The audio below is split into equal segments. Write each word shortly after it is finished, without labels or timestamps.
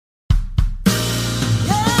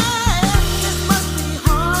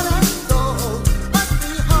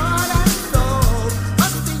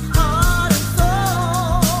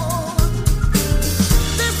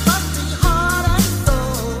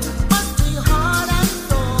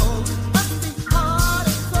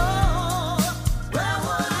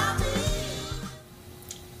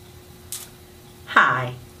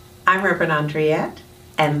Reverend Andriette,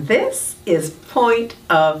 and this is Point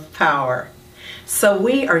of Power. So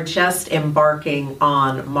we are just embarking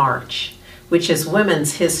on March, which is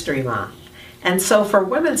Women's History Month. And so for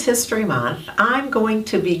Women's History Month, I'm going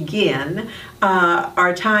to begin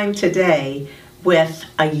our time today with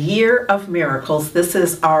a year of miracles. This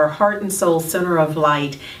is our Heart and Soul Center of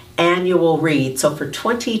Light annual read. So for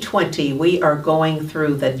 2020, we are going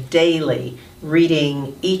through the daily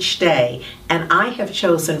reading each day. And I have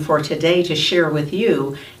chosen for today to share with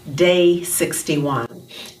you day 61.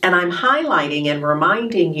 And I'm highlighting and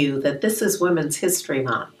reminding you that this is Women's History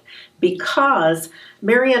Month because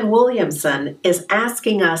Marianne Williamson is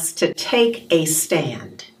asking us to take a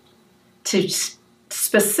stand, to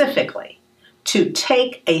specifically to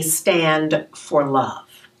take a stand for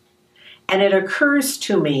love. And it occurs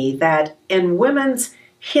to me that in Women's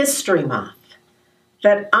History Month,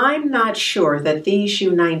 that I'm not sure that these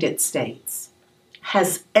United States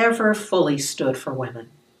has ever fully stood for women.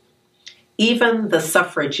 Even the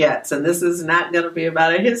suffragettes, and this is not going to be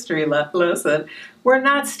about a history lesson, we're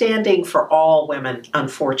not standing for all women,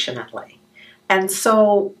 unfortunately. And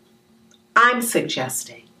so I'm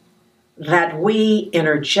suggesting that we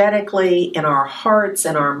energetically, in our hearts,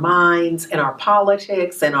 in our minds, in our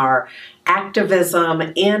politics, in our activism,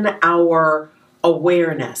 in our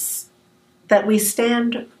awareness, that we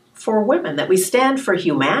stand for women, that we stand for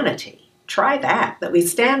humanity. Try that we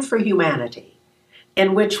stand for humanity,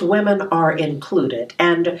 in which women are included,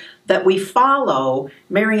 and that we follow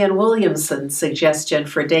Marianne Williamson's suggestion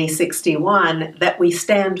for day 61, that we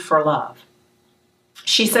stand for love.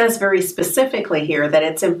 She says very specifically here that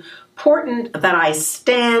it's important that I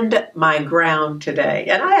stand my ground today.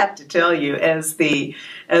 And I have to tell you, as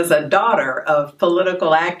a daughter of political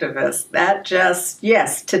activists, that just,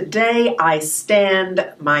 yes, today I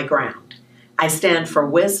stand my ground. I stand for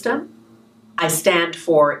wisdom. I stand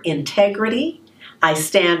for integrity. I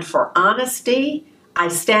stand for honesty. I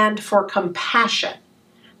stand for compassion.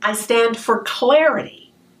 I stand for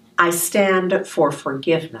clarity. I stand for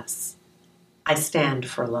forgiveness. I stand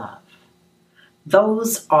for love.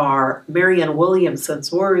 Those are Marianne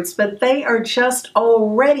Williamson's words, but they are just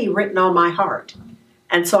already written on my heart.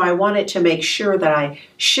 And so I wanted to make sure that I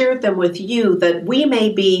shared them with you, that we may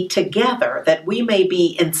be together, that we may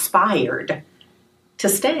be inspired to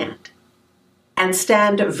stand. And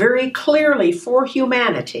stand very clearly for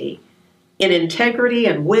humanity in integrity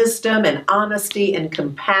and wisdom and honesty and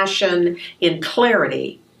compassion, in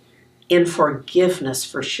clarity, in forgiveness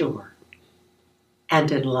for sure,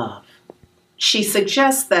 and in love. She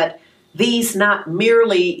suggests that these not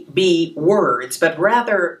merely be words, but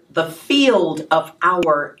rather the field of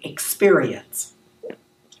our experience,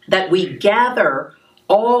 that we gather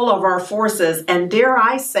all of our forces, and dare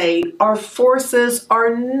I say, our forces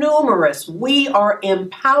are numerous. We are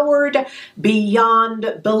empowered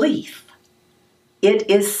beyond belief. It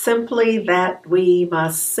is simply that we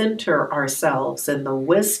must center ourselves in the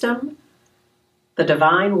wisdom, the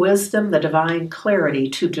divine clarity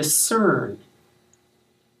to discern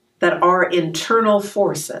that our internal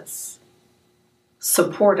forces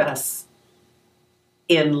support us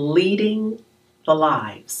in leading the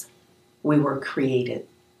lives we were created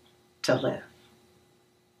to live.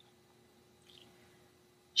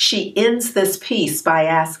 She ends this piece by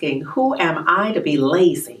asking, who am I to be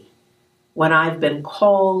lazy when I've been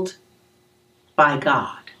called by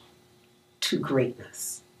God to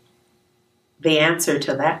greatness? The answer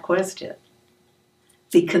to that question,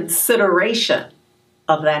 the consideration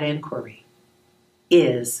of that inquiry,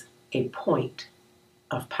 is a point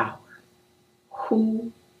of power.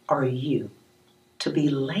 Who are you to be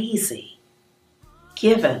lazy,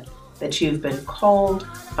 given that you've been called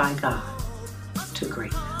by God to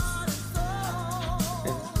greatness?